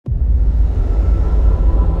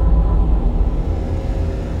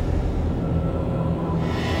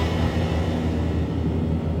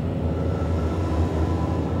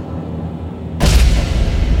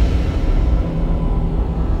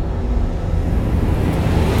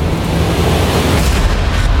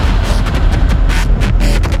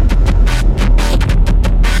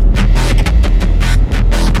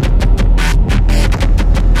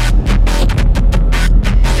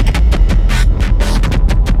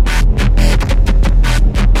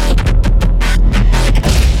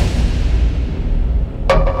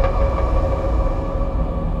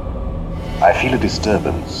feel a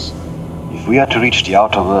disturbance. If we are to reach the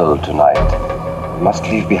outer world tonight, we must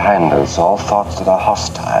leave behind us all thoughts that are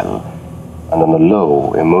hostile and on a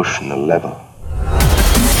low emotional level.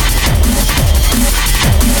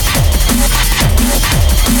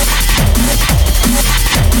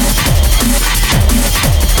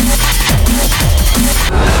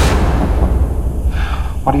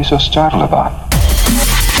 What are you so startled about?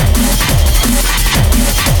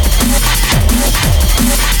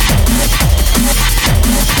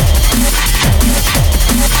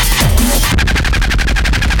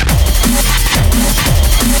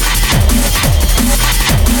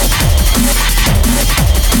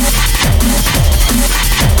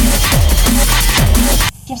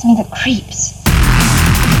 Gives me the creeps.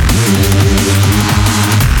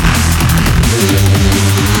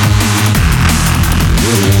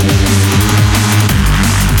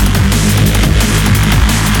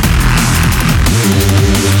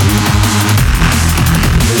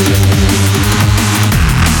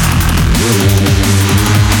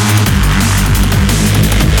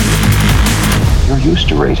 You're used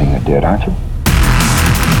to raising the dead, aren't you?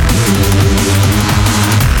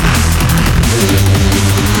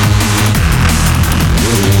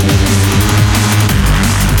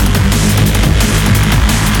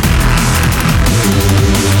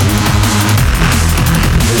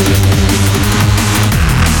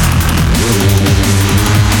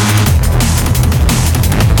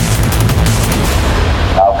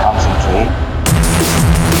 Now concentrate.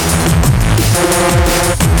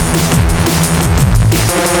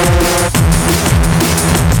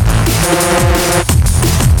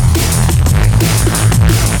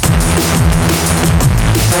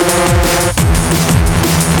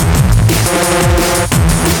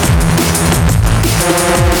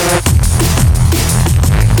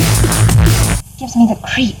 Gives me the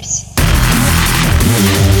creeps.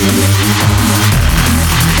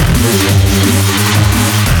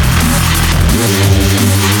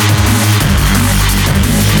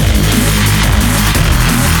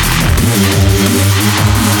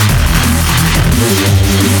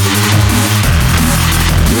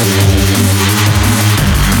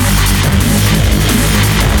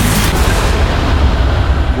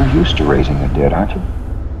 You're used to raising the dead, aren't you?